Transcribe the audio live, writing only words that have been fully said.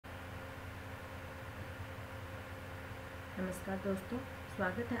नमस्कार दोस्तों,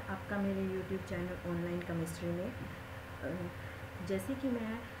 स्वागत है आपका मेरे YouTube चैनल ऑनलाइन केमिस्ट्री में। जैसे कि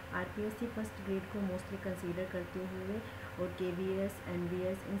मैं RPSC फर्स्ट ग्रेड को मोस्टली कंसीडर करते हुए और KVS,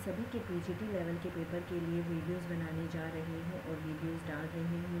 NVS इन सभी के PGT लेवल के पेपर के लिए वीडियोस बनाने जा रही हूँ और वीडियोस डाल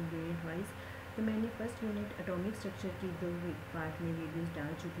रही हूँ ग्रेड वाइज। तो मैंने फर्स्ट यूनिट एटॉमिक स्ट्रक्चर की 2 पार्ट में वीडियोस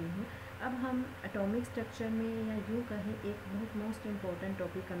डाल चुकी हूँ। अब हम एटॉमिक स्ट्रक्चर में या यूँ कहें एक बहुत मोस्ट इम्पॉर्टेंट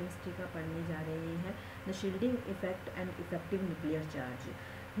टॉपिक केमिस्ट्री का पढ़ने जा रहे हैं, the shielding effect and effective nuclear charge.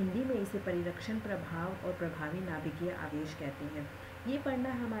 Hindi में इसे परिरक्षण प्रभाव और प्रभावी नाभिकीय आवेश कहते हैं। ये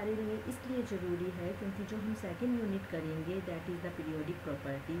पढ़ना हमारे लिए इसलिए ज़रूरी है क्योंकि जो हम सेकेंड यूनिट करेंगे that is the periodic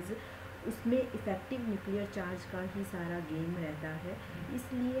properties, उसमें इफ़ेक्टिव न्यूक्लियर चार्ज का ही सारा गेम रहता है।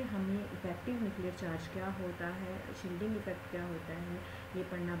 इसलिए हमें इफ़ेक्टिव न्यूक्लियर चार्ज क्या होता है, शील्डिंग इफ़ेक्ट क्या होता है, ये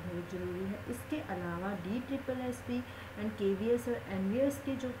पढ़ना बहुत ज़रूरी है। इसके अलावा DSSB एंड KVS और NVS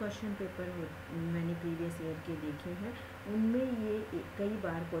के जो क्वेश्चन पेपर मैंने प्रीवियस ईयर के देखे हैं, उनमें ये कई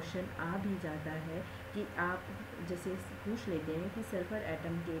बार क्वेश्चन आ भी जाता है कि आप जैसे पूछ लेते हैं कि सल्फर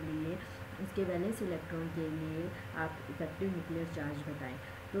एटम के लिए इसके वैलेंस इलेक्ट्रॉन के लिए आप इफेक्टिव न्यूक्लियर चार्ज बताएं।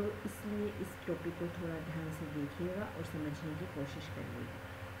 तो इसलिए इस टॉपिक को थोड़ा ध्यान से देखिएगा और समझने की कोशिश करिएगा।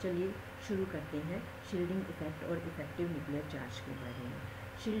 चलिए शुरू करते हैं शील्डिंग इफेक्ट और इफेक्टिव न्यूक्लियर चार्ज के बारे में।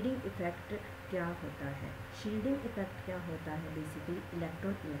 शील्डिंग इफेक्ट क्या होता है? शील्डिंग इफेक्ट क्या होता है? Basically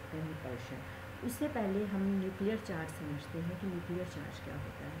electron repulsion. उससे पहले हम न्यूक्लियर चार्ज समझते हैं कि न्यूक्लियर चार्ज क्या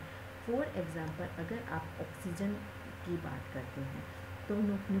होता है। फॉर एग्जांपल, अगर आप ऑक्सीजन की बात करते हैं तो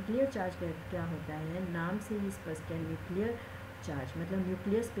न्यूक्लियर चार्ज क्या होता है? नाम से ही स्पष्ट है, न्यूक्लियर चार्ज मतलब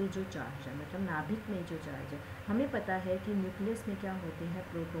न्यूक्लियस पे जो चार्ज है, मतलब नाभिक में जो चार्ज है। हमें पता है कि न्यूक्लियस में क्या होते हैं,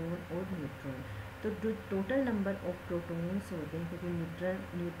 प्रोटॉन और न्यूट्रॉन। तो जो टोटल नंबर ऑफ प्रोटॉन्स होते हैं, क्योंकि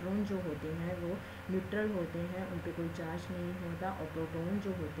न्यूट्रॉन जो होते हैं वो न्यूट्रल होते हैं, उन पर कोई चार्ज नहीं होता, और प्रोटॉन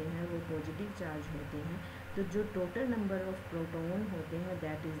जो होते हैं वो पॉजिटिव चार्ज होते हैं। तो जो टोटल नंबर ऑफ प्रोटॉन होते हैं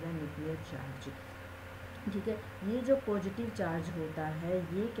that is the nuclear charge. ठीक है, ये जो पॉजिटिव चार्ज होता है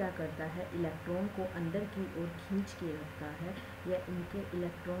ये क्या करता है, इलेक्ट्रॉन को अंदर की ओर खींच के रखता है या इनके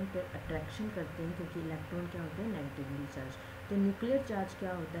इलेक्ट्रॉन पर अट्रैक्शन करते हैं, क्योंकि इलेक्ट्रॉन क्या होते हैं, नेगेटिवली चार्ज। तो न्यूक्लियर चार्ज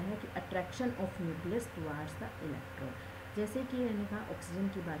क्या होता है कि attraction of nucleus towards the electron. जैसे कि मैंने कहा ऑक्सीजन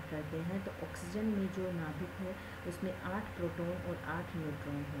की बात करते हैं, तो ऑक्सीजन में जो नाभिक है उसमें 8 प्रोटॉन और 8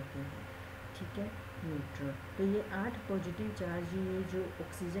 न्यूट्रॉन होते हैं। ठीक है, न्यूट्रॉन। तो ये 8 पॉजिटिव चार्ज, ये जो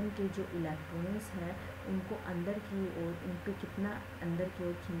ऑक्सीजन के जो इलेक्ट्रॉन्स हैं उनको अंदर की ओर, उन पर कितना अंदर की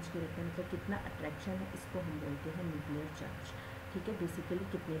ओर खींच के रखते हैं, मतलब कितना अट्रैक्शन है, इसको हम बोलते हैं न्यूक्लियर चार्ज। ठीक है, बेसिकली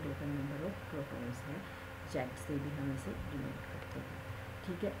कितने टोटल नंबर ऑफ प्रोटॉन्स हैं, जेड से भी हम इसे डिनोट करते हैं।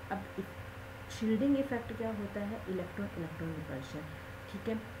 ठीक है, अब शील्डिंग इफेक्ट क्या होता है, इलेक्ट्रॉन रिपल्शन। ठीक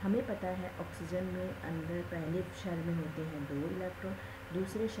है, हमें पता है ऑक्सीजन में अंदर पहले शेल में होते हैं 2 इलेक्ट्रॉन,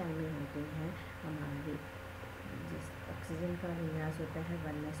 दूसरे शेल में होते हैं हमारे, जिस ऑक्सीजन का विन्यास होता है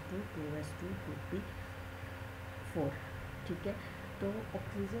 1s2, 2s2, 2p4। ठीक है, तो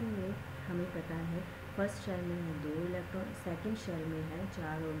ऑक्सीजन में हमें पता है फर्स्ट शेल में है 2 इलेक्ट्रॉन, सेकंड शेल में है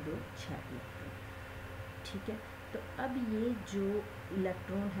 4 और 2 6 इलेक्ट्रॉन। ठीक है, तो अब ये जो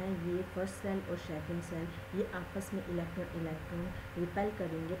इलेक्ट्रॉन है ये फर्स्ट सेल और सेकंड सेल ये आपस में इलेक्ट्रॉन रिपेल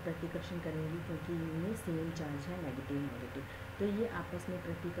करेंगे, प्रतिकर्षण करेंगे, क्योंकि इनमें सेम चार्ज है, नेगेटिव। तो ये आपस में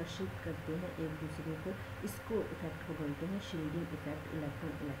प्रतिकर्षित करते हैं एक दूसरे को, इसको इफेक्ट को बोलते हैं शील्डिंग इफेक्ट,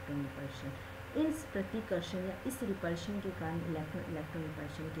 इलेक्ट्रॉन रिपल्शन। इस प्रतिकर्षण या इस रिपल्शन के कारण, इलेक्ट्रॉन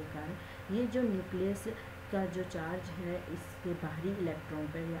रिपल्शन के कारण ये जो न्यूक्लियस का जो चार्ज है इसके बाहरी इलेक्ट्रॉन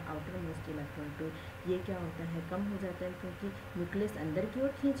पर या आउटर मोस्ट इलेक्ट्रॉन पर, ये क्या होता है, कम हो जाता है, क्योंकि न्यूक्लियस अंदर की ओर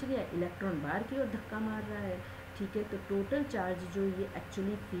खींच गया, इलेक्ट्रॉन बाहर की ओर धक्का मार रहा है। ठीक है, तो टोटल चार्ज जो ये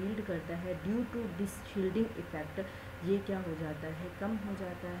एक्चुअली फील्ड करता है due to this shielding effect, ये क्या हो जाता है, कम हो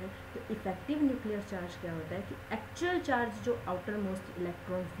जाता है। तो इफेक्टिव न्यूक्लियर चार्ज क्या होता है कि एक्चुअल चार्ज जो आउटर मोस्ट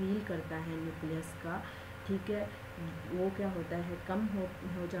इलेक्ट्रॉन फील करता है न्यूक्लियस का, ठीक है, वो क्या होता है, कम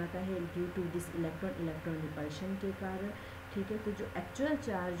हो जाता है due to this electron repulsion के कारण। ठीक है, तो जो एक्चुअल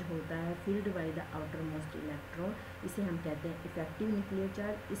चार्ज होता है field by the outer most electron, इसे हम कहते हैं इफेक्टिव न्यूक्लियर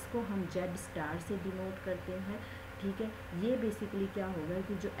चार्ज। इसको हम जेड स्टार से डिनोट करते हैं। ठीक है, ये बेसिकली क्या होगा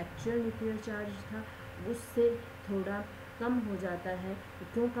कि जो एक्चुअल न्यूक्लियर चार्ज था उससे थोड़ा कम हो जाता है।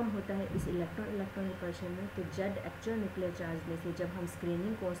 क्यों कम होता है इस इलेक्ट्रॉन रिपल्शन में, तो जेड एक्चुअल न्यूक्लियर चार्ज में से जब हम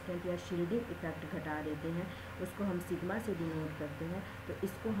स्क्रीनिंग कांस्टेंट या शील्डिंग इफेक्ट घटा देते हैं उसको हम सिग्मा से डिनोट करते हैं, तो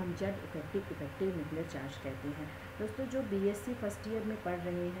इसको हम जेड इफेक्टिव न्यूक्लियर चार्ज कहते हैं। दोस्तों, जो BSc फर्स्ट ईयर में पढ़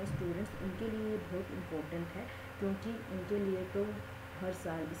रहे हैं स्टूडेंट्स, उनके लिए ये बहुत इम्पोर्टेंट है, क्योंकि उनके लिए तो हर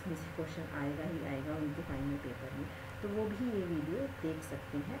साल इसमें से क्वेश्चन आएगा ही आएगा उनके फाइनल पेपर में। तो वो भी ये वीडियो देख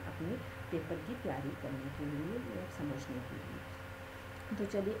सकते हैं अपने पेपर की तैयारी करने के लिए या समझने के लिए। तो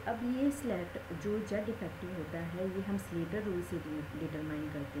चलिए, अब ये स्लेट जो जेड इफेक्टिव होता है ये हम स्लेटर रूल से डिटरमाइन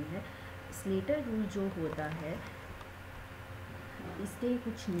करते हैं। स्लेटर रूल जो होता है इसके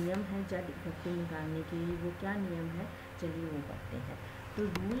कुछ नियम है जेड इफेक्टिव निकालने के लिए। वो क्या नियम है, चलिए वो पढ़ते हैं। तो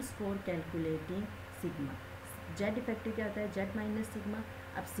rules for calculating sigma, Z effective क्या होता है, जेड माइनस सिग्मा।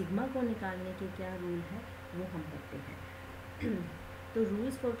 अब सिग्मा को निकालने के क्या रूल है वो हम पढ़ते हैं। तो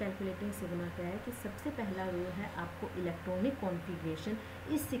रूल्स फॉर कैलकुलेटिंग सिग्मा क्या है कि सबसे पहला रूल है आपको इलेक्ट्रॉनिक कॉन्फ़िगरेशन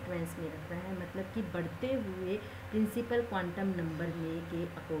इस सीक्वेंस में रखना है, मतलब कि बढ़ते हुए प्रिंसिपल क्वांटम नंबर में के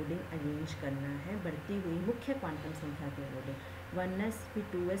अकॉर्डिंग अरेंज करना है, बढ़ती हुई मुख्य क्वांटम संख्या के अकॉर्डिंग। 1s फिर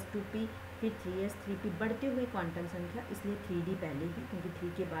 2s 2p फिर 3s 3p, बढ़ती हुई क्वांटम संख्या, इसलिए 3d पहले ही, क्योंकि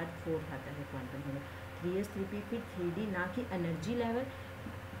 3 के बाद 4 आता है क्वांटम नंबर। 3s 3p फिर 3d, ना कि एनर्जी लेवल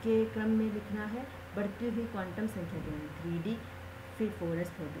के क्रम में लिखना है, बढ़ती हुई क्वांटम संख्या के लिए 3d फिर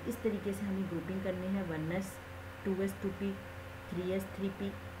 4s 4p। इस तरीके से हमें ग्रुपिंग करनी है, 1s 2s 2p 3s 3p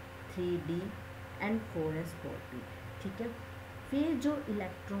 3d and 4s 4p, ठीक है। फिर जो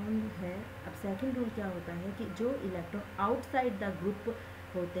इलेक्ट्रॉन है, अब सेकंड रूल क्या होता है कि जो इलेक्ट्रॉन आउटसाइड द ग्रुप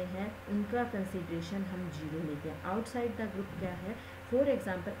होते हैं उनका कंसिड्रेशन हम 0 लेते हैं। आउटसाइड द ग्रुप क्या है, फॉर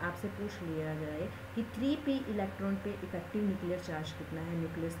एग्जांपल आपसे पूछ लिया जाए कि 3p इलेक्ट्रॉन पे इफेक्टिव न्यूक्लियर चार्ज कितना है,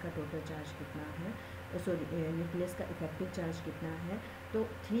 न्यूक्लियस का टोटल चार्ज कितना है, न्यूक्लियस का इफेक्टिव चार्ज कितना है, तो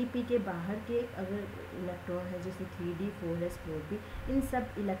 3p के बाहर के अगर इलेक्ट्रॉन है जैसे 3d 4s 4p, इन सब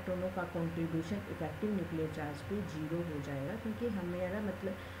इलेक्ट्रॉनों का कंट्रीब्यूशन इफेक्टिव न्यूक्लियर चार्ज पे 0 हो जाएगा, क्योंकि हमारा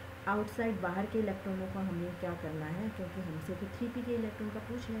मतलब आउटसाइड बाहर के इलेक्ट्रॉनों का हमें क्या करना है, क्योंकि हमसे तो 3p के इलेक्ट्रॉन का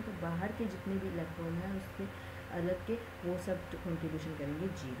पूछ रहे हैं, तो बाहर के जितने भी इलेक्ट्रॉन हैं उससे अलग के वो सब कंट्रीब्यूशन करेंगे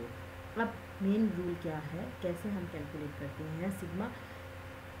 0। अब मेन रूल क्या है, कैसे हम कैलकुलेट करते हैं सिग्मा।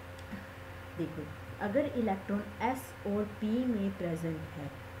 देखो, अगर इलेक्ट्रॉन s और p में प्रेजेंट है,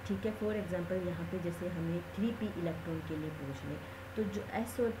 ठीक है, फॉर एग्जांपल यहाँ पे जैसे हमें 3p इलेक्ट्रॉन के लिए पूछ लें, तो जो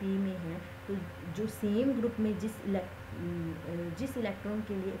s और p में है, तो जो सेम ग्रुप में जिस इलेक्ट्रॉन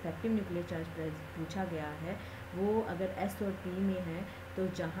के लिए इफेक्टिव न्यूक्लियर चार्ज पूछा गया है, वो अगर s और p में है, तो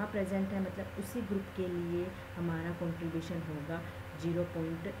जहाँ प्रेजेंट है मतलब उसी ग्रुप के लिए हमारा कंट्रीब्यूशन होगा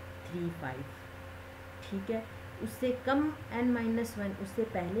 0.35, ठीक है। उससे कम n-1, उससे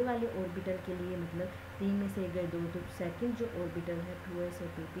पहले वाले ऑर्बिटल के लिए, मतलब 3 में से गए 2, तो सेकंड जो ऑर्बिटल है 2s और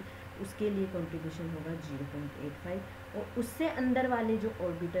 2p, उसके लिए कंट्रीब्यूशन होगा 0.85, और उससे अंदर वाले जो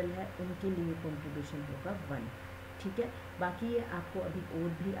ऑर्बिटल है उनके लिए कंट्रीब्यूशन होगा 1, ठीक है। बाकी ये आपको अभी और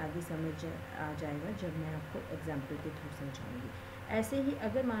भी आगे समझ आ जाएगा जब मैं आपको एग्जाम्पल के थ्रू समझाऊंगी। ऐसे ही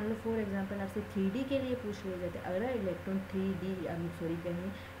अगर मान लो फॉर एग्जांपल आपसे 3d के लिए पूछ लिया जाता है, अगर इलेक्ट्रॉन 3d कहें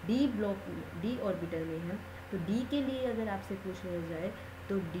डी ब्लॉक डी ऑर्बिटल में है, तो d के लिए अगर आपसे पूछ लिया जाए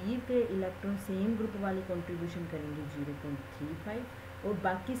तो d के इलेक्ट्रॉन सेम ग्रुप वाले कंट्रीब्यूशन करेंगे 0.35, और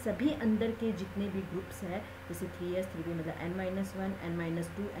बाकी सभी अंदर के जितने भी ग्रुप्स हैं जैसे 3s 3p मतलब n-1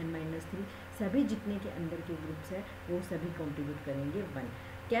 n-2 n-3, सभी जितने के अंदर के ग्रुप्स हैं वो सभी कंट्रीब्यूट करेंगे 1।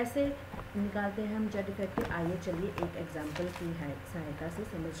 कैसे निकालते हैं हम जेड इफेक्टिव, आइए चलिए एक एग्जांपल की सहायता से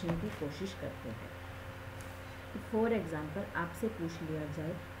समझने की कोशिश करते हैं। फॉर एग्जांपल आपसे पूछ लिया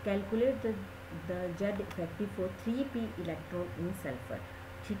जाए calculate the Z effective for 3p electron in sulphur,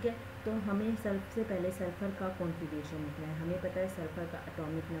 ठीक है। तो हमें सबसे पहले सल्फर का कॉन्फ़िगरेशन लिखना है। हमें पता है सल्फर का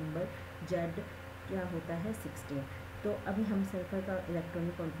एटॉमिक नंबर जेड क्या होता है 16। तो अभी हम सल्फर का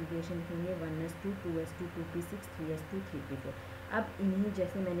इलेक्ट्रॉनिक कॉन्फ़िगरेशन लिखेंगे 1s2 2s2 2p6 3s2 3p4। अब इन्हीं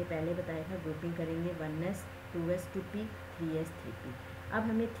जैसे मैंने पहले बताया था ग्रुपिंग करेंगे 1s 2s 2p 3s 3p। अब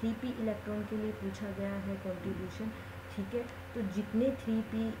हमें 3p इलेक्ट्रॉन के लिए पूछा गया है कॉन्ट्रीब्यूशन, ठीक है। तो जितने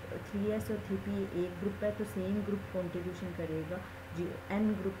 3s और 3p एक ग्रुप है तो सेम ग्रुप कंट्रीब्यूशन करेगा n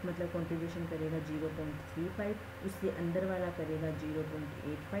ग्रुप मतलब कंट्रीब्यूशन करेगा 0.35, उससे अंदर वाला करेगा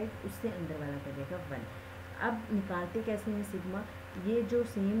 0.85, उससे अंदर वाला करेगा 1। अब निकालते कैसे हैं सिग्मा, ये जो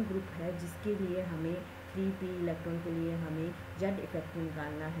सेम ग्रुप है जिसके लिए हमें 3p इलेक्ट्रॉन के लिए हमें जेड इफेक्टिव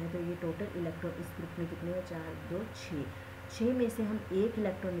निकालना है, तो ये टोटल इलेक्ट्रॉन इस ग्रुप में कितने हैं 4 2 6 में से हम एक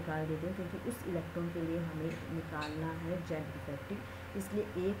इलेक्ट्रॉन निकाल देते हैं, क्योंकि उस इलेक्ट्रॉन के लिए हमें निकालना है जेड इफेक्टिव, इसलिए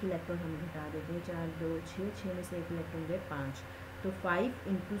एक इलेक्ट्रॉन हम घटा देते हैं 4 2 6 में से एक इलेक्ट्रॉन गए 5, तो 5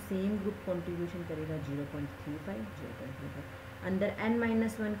 इंटू सेम ग्रुप कॉन्ट्रीब्यूशन करेगा 0.35, अंदर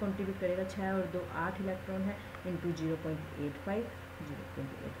n-1 कॉन्ट्रीब्यूट करेगा 6 और 2 8 इलेक्ट्रॉन है इंटू 0.85,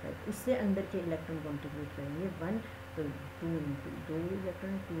 उससे अंदर के इलेक्ट्रॉन कॉन्ट्रीब्यूट करेंगे 1, तो 2 इंटू 2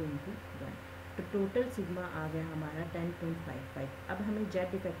 इलेक्ट्रॉन 2 इंटू 1, तो टोटल सिग्मा आ गया हमारा 10.55। अब हमें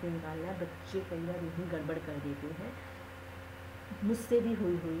जेड इफेक्टिव निकालना है। बच्चे कई बार यही गड़बड़ कर देते हैं, मुझसे भी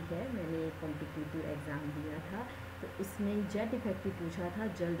हुई है, मैंने एक कॉम्पिटिटिव एग्ज़ाम दिया था तो इसमें जेड इफेक्टिव पूछा था,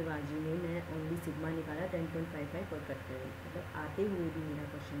 जल्दबाजी में मैं ओनली सिग्मा निकाला 10.55 और कट कर, मतलब आते हुए भी मेरा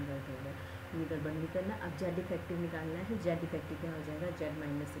क्वेश्चन गलत हो गया। ये गड़बड़ नहीं करना। अब जेड इफेक्टिव निकालना है। जेड इफेक्टिव क्या हो जाएगा, जेड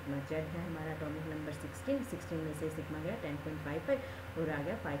माइनस सिग्मा। जेड है हमारा एटॉमिक नंबर 16, 16 में से सिग्मा गया 10.55 और आ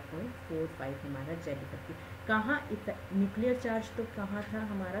गया 5.45 हमारा जेड इफेक्टिव। कहाँ न्यूक्लियर चार्ज तो कहाँ था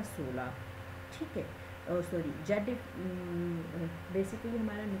हमारा 16, ठीक है, और सॉरी जेड बेसिकली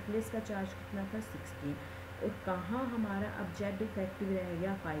हमारा न्यूक्लियस का चार्ज कितना था 16, और कहाँ हमारा अब जेड इफेक्टिव रह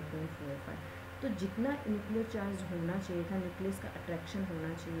गया 5.45। तो जितना न्यूक्लियर चार्ज होना चाहिए था, न्यूक्लियस का अट्रैक्शन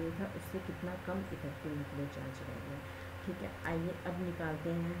होना चाहिए था, उससे कितना कम इफेक्टिव न्यूक्लियर चार्ज रह गया, ठीक है। आइए अब निकालते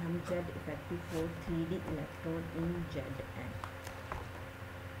हैं हम Z effective for 3D electron in Z N.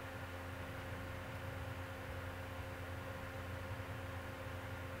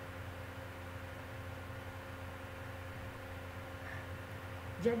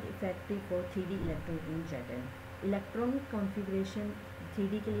 Z effective for 3D electron in Z N. Electronic configuration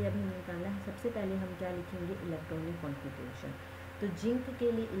 3D के लिए अभी निकालना है। सबसे पहले हम क्या लिखेंगे, इलेक्ट्रॉनिक कॉन्फ़िगरेशन। तो जिंक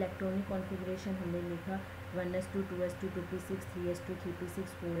के लिए इलेक्ट्रॉनिक कॉन्फ़िगरेशन हमने लिखा 1s2 2s2 2p6 3s2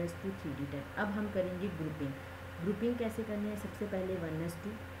 3p6 4s2 3d10। अब हम करेंगे ग्रुपिंग। ग्रुपिंग कैसे करनी है, सबसे पहले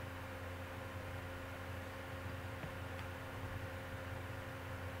 1s2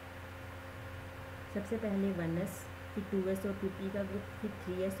 सबसे पहले 1s, फिर 2s और 2p का ग्रुप, फिर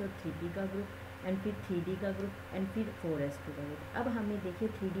 3s और 3p का ग्रुप एंड फिर 3d का ग्रुप एंड फिर 4s2 का ग्रुप। अब हमें देखिए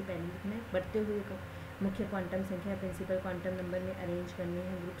 3d पहले लिखना है, बढ़ते हुए मुख्य क्वांटम संख्या प्रिंसिपल क्वांटम नंबर में अरेंज करने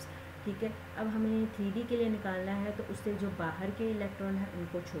हैं ग्रुप्स, ठीक है। अब हमें 3d के लिए निकालना है, तो उससे जो बाहर के इलेक्ट्रॉन है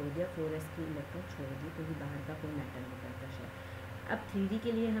उनको छोड़ दिया, 4s के इलेक्ट्रॉन छोड़ दिए, क्योंकि बाहर का कोई मैटर नहीं करता शायद। अब 3d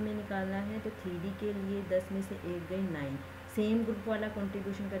के लिए हमें निकालना है, तो 3d के लिए 10 में से 1 गई 9, सेम ग्रुप वाला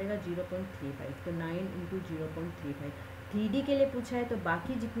कंट्रीब्यूशन करेगा 0.35, तो 9 इंटू 0.35। 3D के लिए पूछा है, तो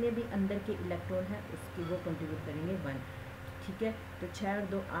बाकी जितने भी अंदर के इलेक्ट्रॉन हैं उसकी वो कंट्रीब्यूट करेंगे 1, ठीक है। तो 6 और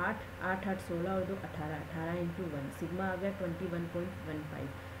 2 8, 8 8 16 और 2 18, 18 इंटू 1, सिग्मा आ गया 21.15।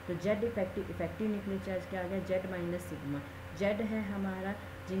 तो जेड इफेक्टिव न्यूक्लियर चार्ज क्या आ गया, जेड माइनस सिग्मा। जेड है हमारा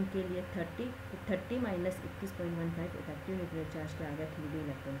जिनके लिए 30, तो 30 माइनस 21.15 इफेक्टिव न्यूक्लियर चार्ज क्या आ गया 3D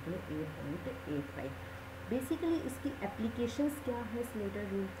इलेक्ट्रॉन के लिए 8.85। बेसिकली इसकी एप्लीकेशंस क्या है स्लेटर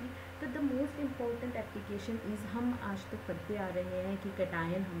रूल की, तो the most important application is, हम आज तक पढ़ते आ रहे हैं कि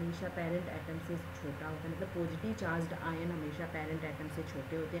कैटायन हमेशा पेरेंट एटम से छोटा होता है, मतलब पॉजिटिव चार्ज्ड आयन हमेशा पेरेंट एटम से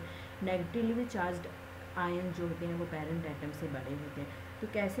छोटे होते हैं, नेगेटिवली चार्ज्ड आयन जो होते हैं वो पेरेंट एटम से बड़े होते हैं। तो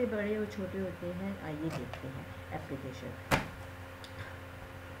कैसे बड़े और छोटे होते हैं, आइए देखते हैं application.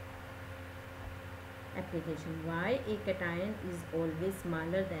 Y A cation is always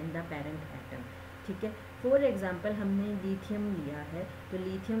smaller than the parent atom, ठीक है। फॉर एग्जांपल हमने लिथियम लिया है, तो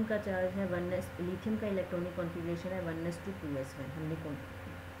लिथियम का चार्ज है 1s, लिथियम का इलेक्ट्रॉनिक कॉन्फ़िगरेशन है 1s2 2s1, हमने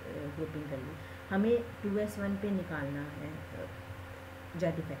ग्रुपिंग कर ली। हमें 2s1 पे निकालना है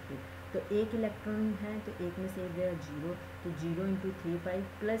जेड इफेक्टिव, तो एक इलेक्ट्रॉन है तो एक में से गया 0, तो 0 इंटू 35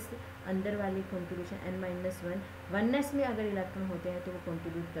 प्लस अंदर वाली कॉन्ट्रीब्यूशन n-1। 1s में अगर इलेक्ट्रॉन होते हैं तो वो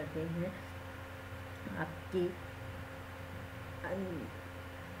कॉन्ट्रीब्यूट करते हैं आपके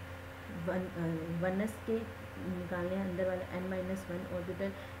 1s के निकालने अंदर वाला n-1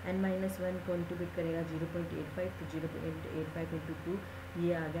 ऑर्बिटल, n-1 कॉन्ट्रीब्यूट करेगा 0.85, तो 0.85 इंटू 2,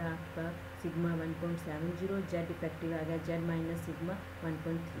 ये आ गया आपका सिग्मा 1.70, जेड इफेक्टिव आ गया जेड माइनस सिग्मा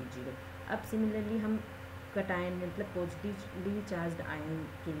 1.30। अब सिमिलरली हम कैटायन मतलब पॉजिटिवली चार्ज्ड आयन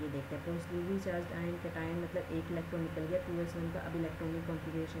के लिए देखते हैं। पॉजिटिवली चार्ज्ड आयन कैटायन मतलब एक इलेक्ट्रॉन निकल गया 2s1 का, अब इलेक्ट्रॉनिक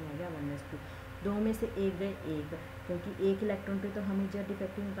कॉन्फ़िगरेशन आ गया 1s2, 2 में से एक गए 1, क्योंकि एक इलेक्ट्रॉन पे तो हमें जेड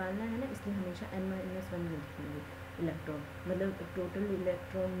इफेक्टिव निकालना है ना, इसलिए हमेशा n-1 लिखेंगे इलेक्ट्रॉन, मतलब टोटल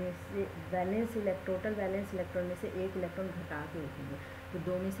इलेक्ट्रॉन में से टोटल वैलेंस इलेक्ट्रॉन में से एक इलेक्ट्रॉन घटा के लिखेंगे, तो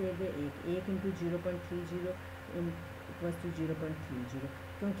 2 में से एक गए 1 इंटू 0.30 इक्वल्स टू 0.30,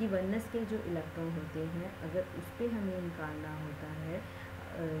 क्योंकि 1s के जो इलेक्ट्रॉन होते हैं अगर उस पर हमें निकालना होता है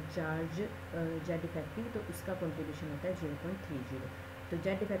चार्ज जेड इफेक्टिव, तो उसका कॉन्ट्रीब्यूशन होता है 0.30। तो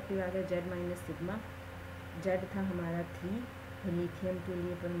जेड इफेक्टिव आ गया जेड माइनस सिग्मा, जेड था हमारा 3, लिथियम के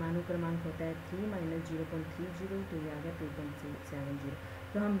लिए परमाणु क्रमांक होता है 3 माइनस 0.30, तो ये आ गया 2.70।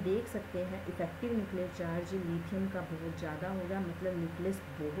 तो हम देख सकते हैं इफेक्टिव न्यूक्लियर चार्ज लिथियम का बहुत ज़्यादा होगा, मतलब न्यूक्लियस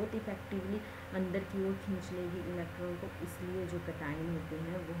बहुत इफेक्टिवली अंदर की ओर खींच लेगी इलेक्ट्रॉन को, इसलिए जो कैटायन होते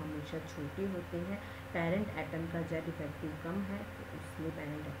हैं वो हमेशा छोटे होते हैं। पेरेंट एटम का जेड इफेक्टिव कम है, तो इसलिए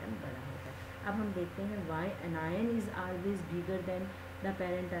पेरेंट एटम बड़ा होता है। अब हम देखते हैं Y an ion is always bigger than the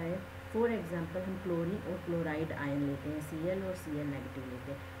parent ion. For example हम क्लोरीन और क्लोराइड आयन लेते हैं, Cl और Cl नेगेटिव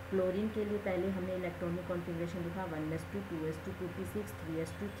लेते हैं। क्लोरीन के लिए पहले हमने इलेक्ट्रॉनिक कॉन्फ़िगरेशन लिखा 1s2 2s2 2p6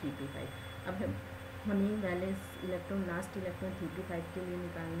 3s2 3p5। अब हमें valence electron last electron 3p5 के लिए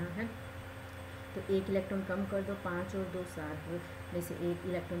निकालना है, तो एक इलेक्ट्रॉन कम कर दो, 5 और 2 7 में से एक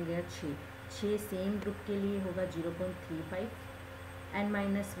इलेक्ट्रॉन गया 6 सेम ग्रुप के लिए होगा 0.35,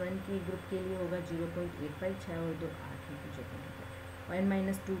 n-1 के ग्रुप के लिए होगा 0.85, 6 और 2 8 इंटू 0.5, और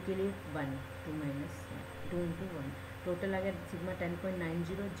n-2 के लिए 1 2 माइनस 2 इंटू 1, टोटल आ गया सिग्मा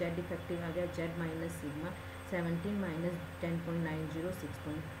 10.90, जेड इफेक्टिव आ गया जेड माइनस सिग्मा 17 माइनस 10.90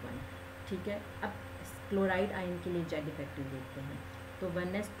 6.1। ठीक है, अब क्लोराइड आयन के लिए जेड इफेक्टिव देखते हैं। तो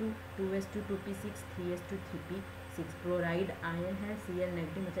 1s2 2s2 2p6 3s2 3p6, chloride ion है, Cl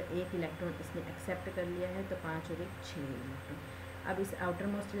नेगेटिव, मतलब एक इलेक्ट्रॉन इसने एक्सेप्ट कर लिया है, तो 5 और 1 6 इलेक्ट्रॉन। अब इस आउटर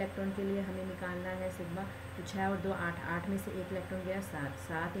मोस्ट इलेक्ट्रॉन के लिए हमें निकालना है सिग्मा, तो 6 और 2 8, 8 में से एक इलेक्ट्रॉन गया 7,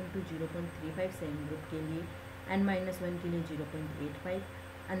 7 इंटू 0.35 सेम ग्रुप के लिए, n-1 के लिए 0.85,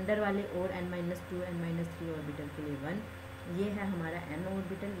 अंदर वाले और n-2 n-3 ऑर्बिटल के लिए 1, ये है हमारा n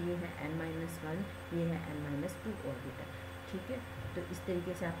ऑर्बिटल, ये है n-1, ये है n-2 ऑर्बिटल। ठीक है, तो इस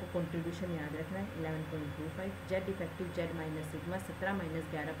तरीके से आपको कंट्रीब्यूशन याद रखना है। 11.25, Z effective Z minus sigma 17 minus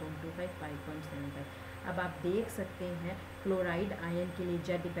 11.25 5.75। अब आप देख सकते हैं क्लोराइड आयन के लिए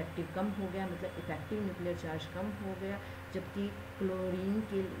जेड इफेक्टिव कम हो गया, मतलब इफेक्टिव न्यूक्लियर चार्ज कम हो गया, जबकि क्लोरीन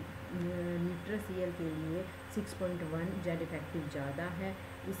के न्यूट्रल Cl के लिए 6.1 जेड इफेक्टिव ज़्यादा है,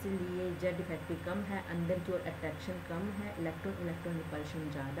 इसलिए जेड इफेक्टिव कम है, अंदर की ओर अट्रैक्शन कम है, इलेक्ट्रॉन इलेक्ट्रॉन रिपल्शन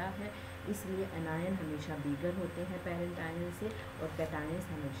ज़्यादा है, इसलिए एनायन हमेशा बिगर होते हैं पेरेंट आयन से, और कैटायंस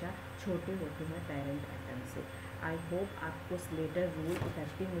हमेशा छोटे होते हैं पेरेंट एटम से। आई होप आपको Slater rule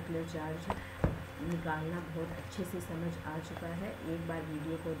effective nuclear charge निकालना बहुत अच्छे से समझ आ चुका है। एक बार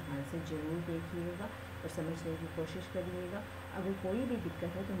वीडियो को ध्यान से ज़रूर देखिएगा और समझने की कोशिश करिएगा। अगर कोई भी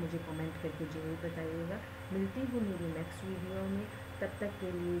दिक्कत है तो मुझे कमेंट करके ज़रूर बताइएगा। मिलती हूँ मेरी नेक्स्ट वीडियो में, तब तक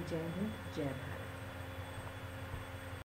के लिए जय हिंद जय भारत।